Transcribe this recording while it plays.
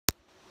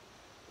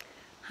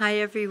Hi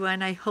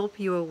everyone, I hope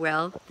you are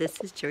well.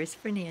 This is Joyce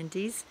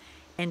Fernandez,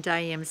 and I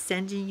am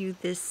sending you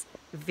this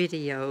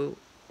video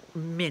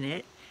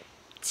minute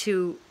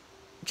to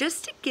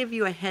just to give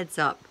you a heads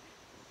up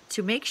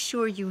to make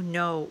sure you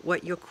know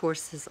what your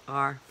courses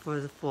are for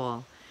the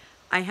fall.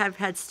 I have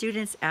had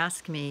students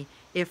ask me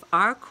if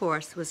our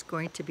course was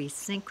going to be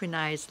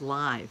synchronized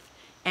live,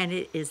 and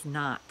it is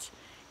not.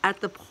 At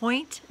the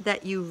point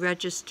that you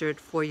registered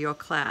for your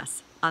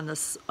class on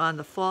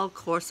the fall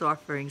course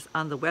offerings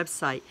on the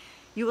website,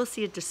 you will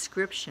see a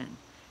description.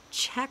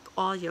 Check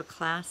all your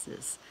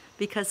classes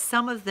because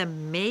some of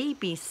them may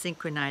be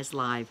synchronized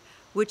live,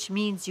 which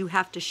means you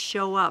have to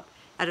show up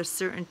at a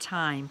certain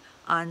time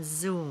on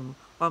Zoom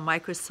or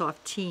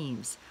Microsoft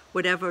Teams,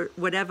 whatever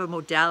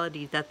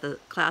modality that the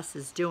class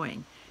is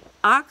doing.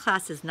 Our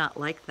class is not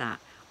like that.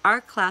 Our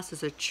class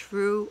is a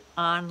true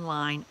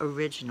online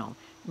original,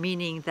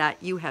 meaning that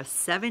you have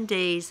 7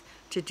 days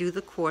to do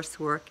the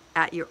coursework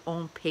at your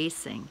own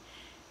pacing.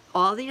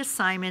 All the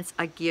assignments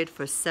are geared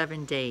for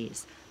 7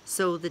 days.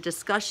 So the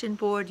discussion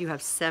board, you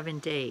have 7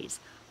 days.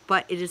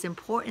 But it is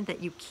important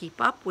that you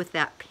keep up with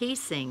that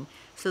pacing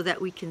so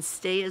that we can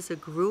stay as a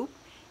group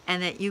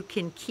and that you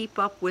can keep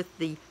up with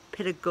the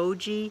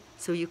pedagogy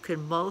so you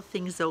can mull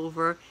things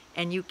over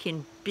and you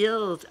can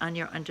build on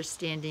your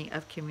understanding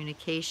of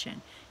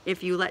communication.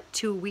 If you let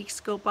 2 weeks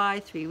go by,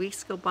 3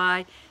 weeks go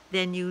by,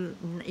 then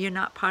you're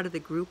not part of the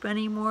group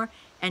anymore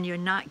and you're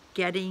not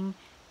getting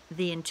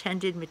the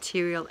intended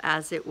material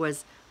as it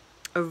was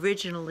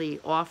originally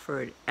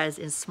offered, as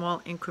in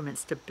small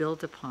increments to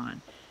build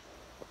upon.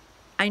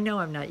 I know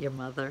I'm not your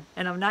mother,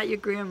 and I'm not your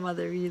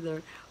grandmother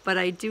either, but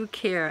I do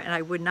care, and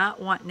I would not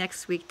want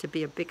next week to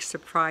be a big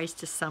surprise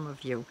to some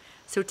of you.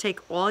 So take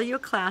all your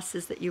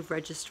classes that you've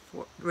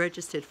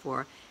registered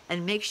for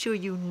and make sure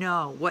you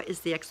know what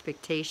is the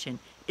expectation.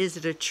 Is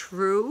it a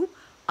true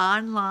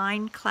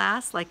online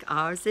class like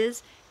ours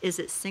is? Is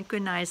it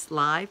synchronized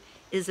live?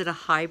 Is it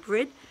a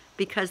hybrid?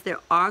 Because there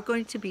are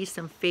going to be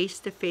some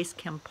face-to-face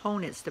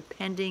components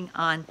depending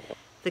on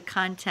the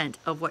content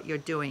of what you're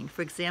doing.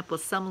 For example,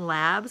 some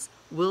labs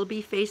will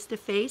be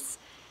face-to-face,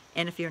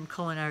 and if you're in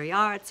culinary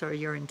arts or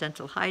you're in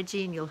dental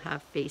hygiene, you'll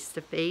have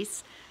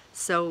face-to-face.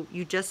 So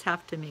you just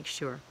have to make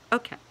sure.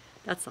 Okay,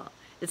 that's all.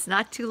 It's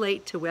not too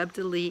late to web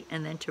delete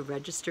and then to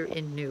register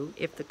in new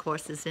if the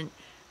course isn't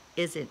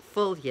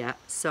full yet.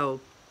 So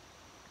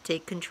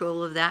take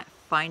control of that.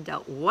 Find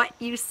out what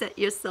you set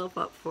yourself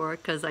up for,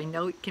 because I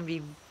know it can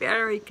be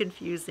very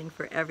confusing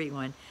for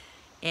everyone.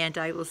 And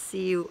I will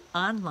see you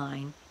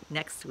online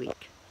next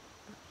week.